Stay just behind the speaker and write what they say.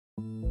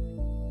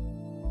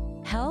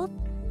Health,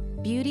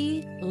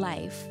 Beauty,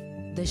 Life,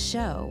 the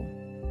show,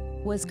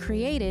 was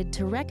created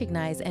to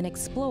recognize and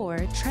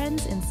explore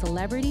trends in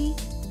celebrity,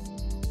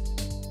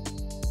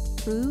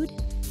 food,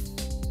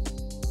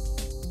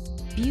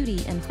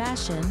 beauty and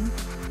fashion,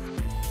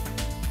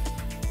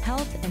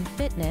 health and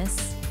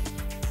fitness,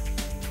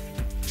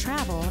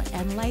 travel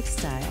and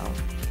lifestyle.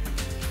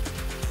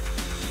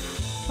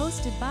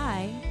 Hosted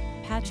by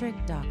Patrick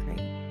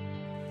Dockery.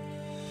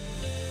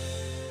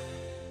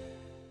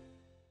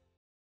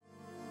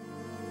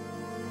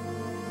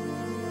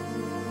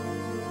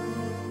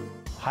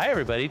 Hi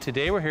everybody,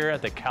 today we're here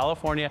at the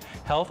California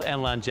Health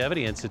and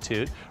Longevity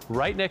Institute,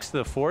 right next to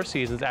the Four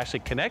Seasons,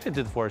 actually connected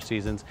to the Four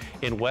Seasons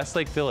in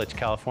Westlake Village,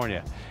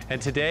 California.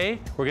 And today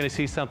we're going to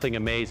see something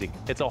amazing.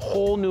 It's a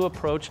whole new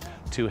approach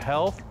to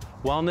health,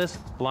 wellness,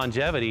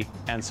 longevity,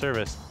 and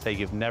service that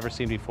you've never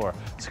seen before.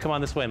 So come on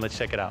this way and let's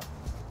check it out.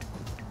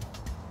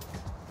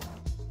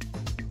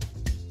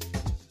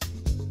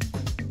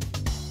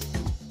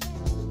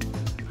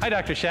 Hi,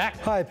 Dr. Shack.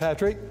 Hi,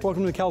 Patrick.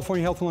 Welcome to the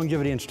California Health and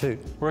Longevity Institute.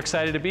 We're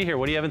excited to be here.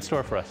 What do you have in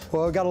store for us?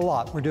 Well, we've got a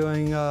lot. We're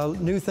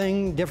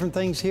doing different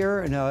things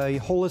here, and a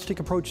holistic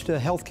approach to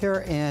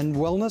healthcare and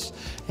wellness.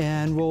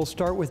 And we'll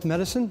start with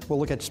medicine. We'll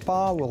look at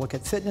spa, we'll look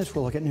at fitness,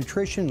 we'll look at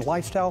nutrition,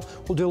 lifestyle.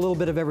 We'll do a little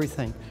bit of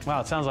everything. Wow,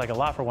 it sounds like a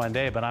lot for one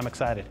day, but I'm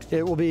excited.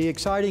 It will be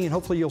exciting, and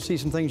hopefully you'll see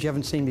some things you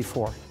haven't seen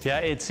before. Yeah,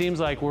 it seems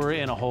like we're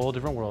in a whole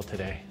different world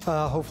today.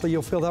 Hopefully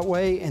you'll feel that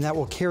way, and that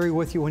will carry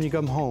with you when you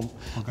come home.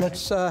 Okay.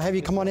 Let's have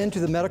you come on into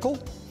the medical.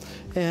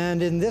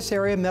 And in this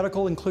area,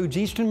 medical includes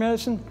Eastern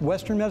medicine,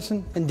 Western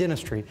medicine, and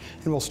dentistry.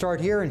 And we'll start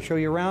here and show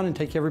you around and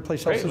take you every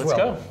place else as well. Let's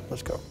go.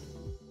 Let's go.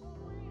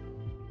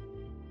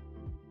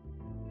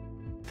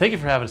 Thank you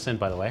for having us in,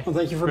 by the way. Well,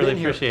 thank you for being here.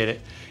 Really appreciate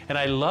it. And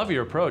I love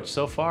your approach.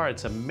 So far,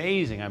 it's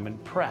amazing. I'm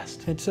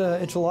impressed. It's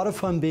a lot of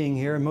fun being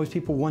here, and most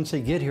people, once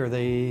they get here,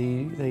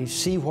 they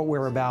see what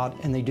we're about,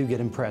 and they do get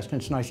impressed.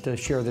 And it's nice to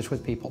share this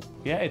with people.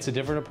 Yeah, it's a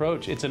different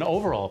approach. It's an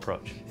overall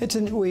approach.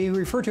 We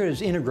refer to it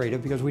as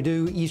integrative because we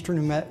do Eastern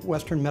and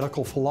Western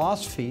medical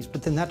philosophies,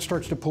 but then that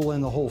starts to pull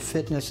in the whole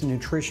fitness and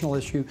nutritional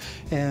issue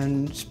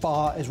and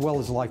spa as well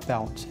as life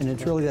balance. And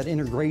it's really that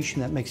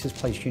integration that makes this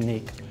place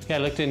unique. Yeah, I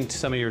looked into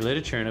some of your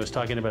literature, and it was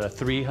talking about a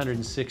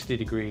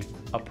 360-degree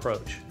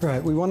approach.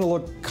 Right, we want to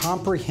look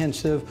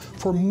comprehensive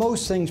for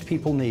most things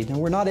people need. And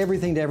we're not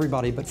everything to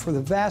everybody, but for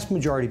the vast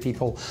majority of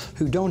people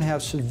who don't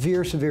have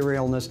severe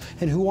illness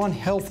and who want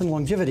health and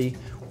longevity,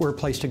 we're a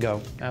place to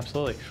go.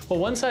 Absolutely. Well,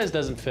 one size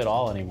doesn't fit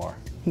all anymore.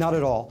 Not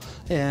at all.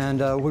 And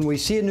when we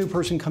see a new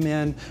person come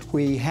in,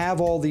 we have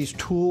all these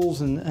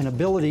tools and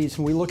abilities,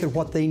 and we look at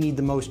what they need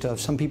the most of.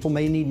 Some people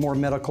may need more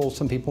medical,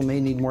 some people may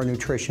need more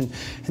nutrition,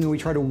 and then we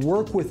try to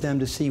work with them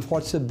to see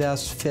what's the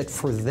best fit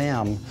for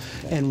them.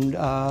 And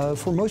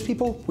for most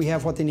people, we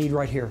have what they need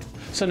right here.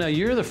 So now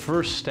you're the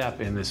first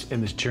step in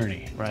this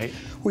journey, right?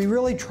 We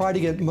really try to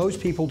get most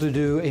people to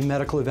do a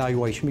medical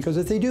evaluation, because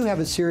if they do have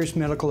a serious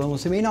medical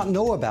illness they may not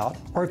know about,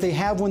 or if they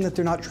have one that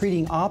they're not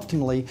treating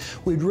optimally,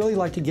 we'd really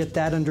like to get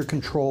that under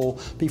control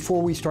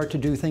before we start to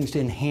do things to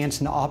enhance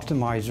and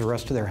optimize the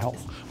rest of their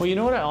health. Well, you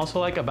know what I also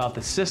like about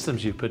the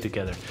systems you put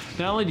together?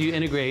 Not only do you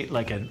integrate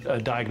like a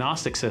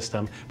diagnostic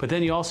system, but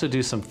then you also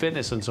do some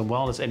fitness and some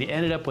wellness, and you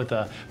ended up with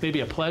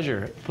maybe a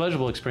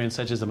pleasurable experience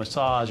such as a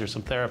massage or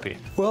some therapy.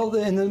 Well,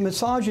 and the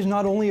massage is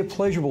not only a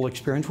pleasurable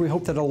experience. We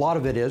hope that a lot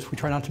of it is. We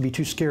try not to be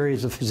too scary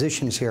as the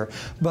physicians here.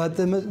 But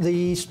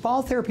the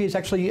spa therapy is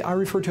actually, I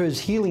refer to it as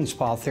healing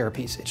spa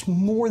therapies. It's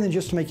more than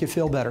just to make you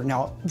feel better.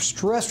 Now,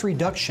 stress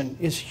reduction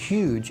is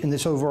huge in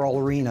this overall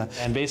arena.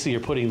 And basically you're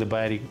putting the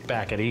body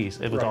back at ease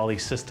with all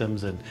these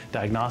systems and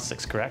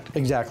diagnostics, correct?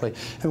 Exactly.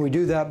 And we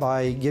do that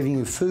by giving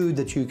you food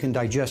that you can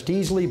digest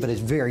easily, but is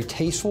very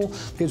tasteful,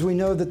 because we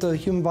know that the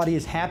human body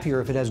is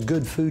happier if it has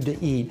good food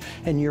to eat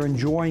and you're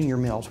enjoying your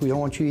meals. We don't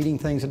want you eating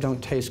things that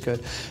don't taste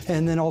good.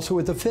 And then also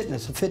with the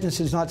fitness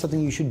is not something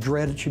you should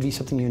dread, it should be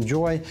something you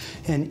enjoy.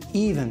 And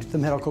even the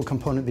medical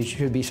component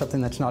should be something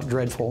that's not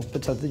dreadful,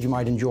 but something that you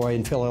might enjoy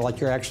and feel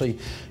like you're actually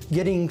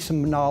getting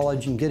some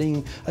knowledge and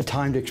getting a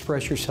time to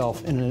express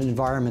yourself in an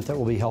environment that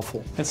will be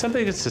helpful. And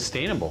something that's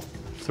sustainable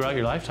throughout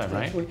your lifetime,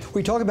 right?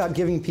 We talk about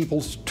giving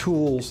people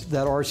tools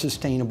that are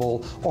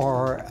sustainable,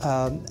 or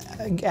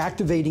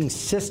activating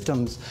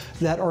systems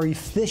that are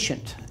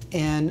efficient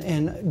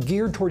and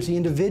geared towards the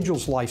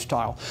individual's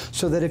lifestyle,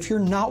 so that if you're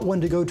not one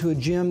to go to a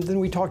gym,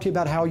 then we talk to you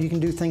about how you can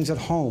do things at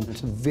home.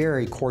 It's a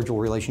very cordial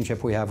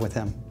relationship we have with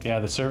them. Yeah,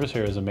 the service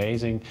here is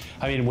amazing.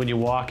 I mean, when you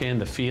walk in,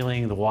 the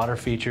feeling, the water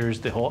features,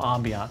 the whole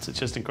ambiance, it's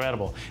just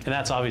incredible. And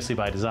that's obviously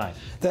by design.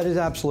 That is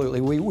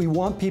absolutely. We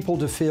want people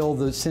to feel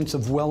the sense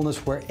of wellness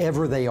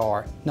wherever they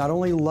are. Not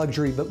only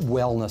luxury, but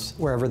wellness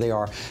wherever they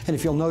are. And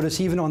if you'll notice,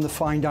 even on the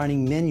fine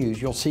dining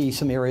menus, you'll see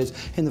some areas,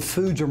 and the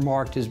foods are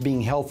marked as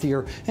being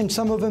healthier, and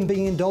some of them them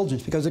being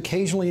indulgence, because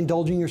occasionally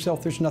indulging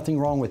yourself there's nothing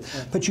wrong with.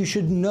 Yeah. But you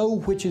should know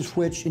which is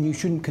which, and you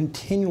shouldn't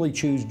continually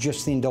choose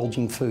just the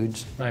indulging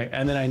foods. Right,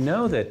 and then I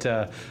know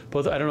that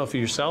both, I don't know if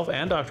yourself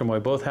and Dr. Moy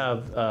both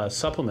have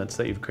supplements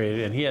that you've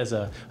created, and he has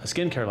a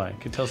skincare line.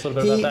 Can you tell us a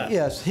little bit about that?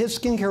 Yes, his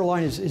skincare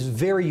line is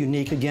very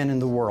unique again in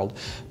the world.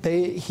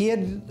 He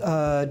had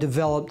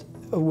developed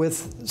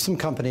with some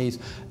companies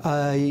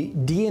a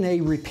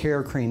DNA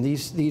repair cream.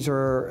 These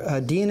are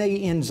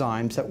DNA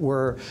enzymes that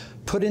were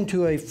put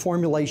into a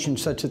formulation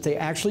such that they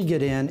actually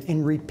get in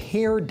and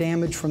repair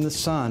damage from the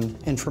sun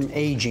and from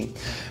aging.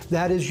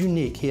 That is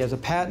unique. He has a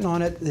patent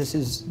on it. This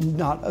is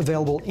not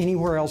available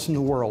anywhere else in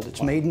the world.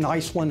 It's made in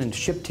Iceland and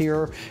shipped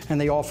here, and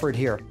they offer it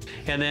here.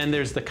 And then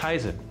there's the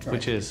Kaizen,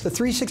 which is? The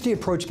 360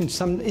 approach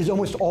is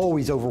almost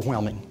always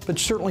overwhelming, but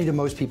certainly to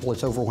most people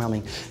it's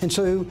overwhelming. And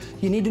so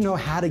you need to know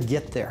how to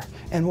get there.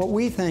 And what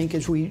we think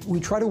is we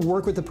try to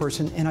work with the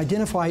person and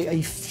identify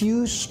a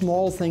few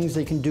small things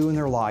they can do in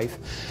their life.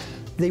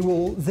 They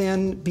will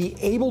then be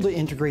able to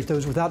integrate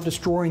those without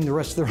destroying the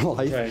rest of their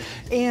life. Right.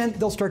 And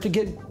they'll start to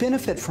get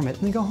benefit from it.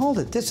 And they go, hold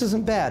it, this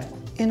isn't bad.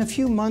 In a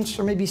few months,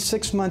 or maybe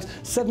 6 months,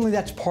 suddenly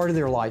that's part of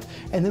their life.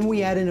 And then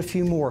we add in a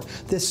few more.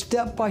 This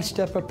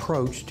step-by-step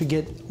approach to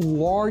get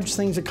large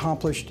things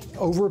accomplished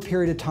over a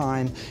period of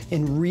time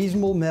in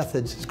reasonable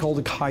methods is called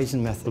the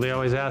Kaizen method. Well, they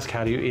always ask,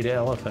 how do you eat an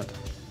elephant?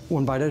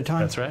 One bite at a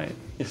time. That's right.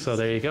 So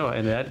there you go,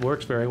 and that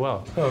works very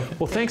well. Okay.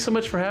 Well, thanks so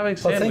much for having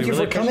us. Well, thank you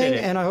for coming,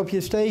 and I hope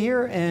you stay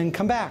here and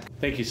come back.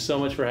 Thank you so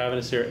much for having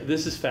us here.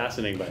 This is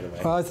fascinating, by the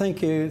way.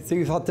 Thank you. If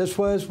you thought this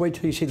was, wait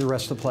till you see the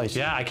rest of the place.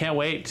 Yeah, I can't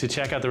wait to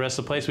check out the rest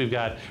of the place. We're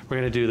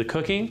going to do the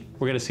cooking,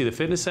 we're going to see the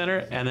fitness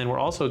center, and then we're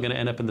also going to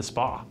end up in the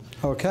spa.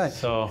 Okay.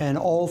 So, and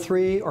all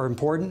three are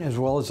important, as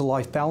well as the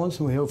life balance,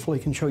 and we hopefully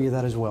can show you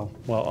that as well.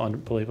 Well,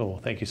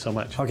 unbelievable. Thank you so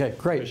much. Okay,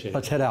 great.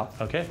 Let's head out.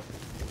 Okay.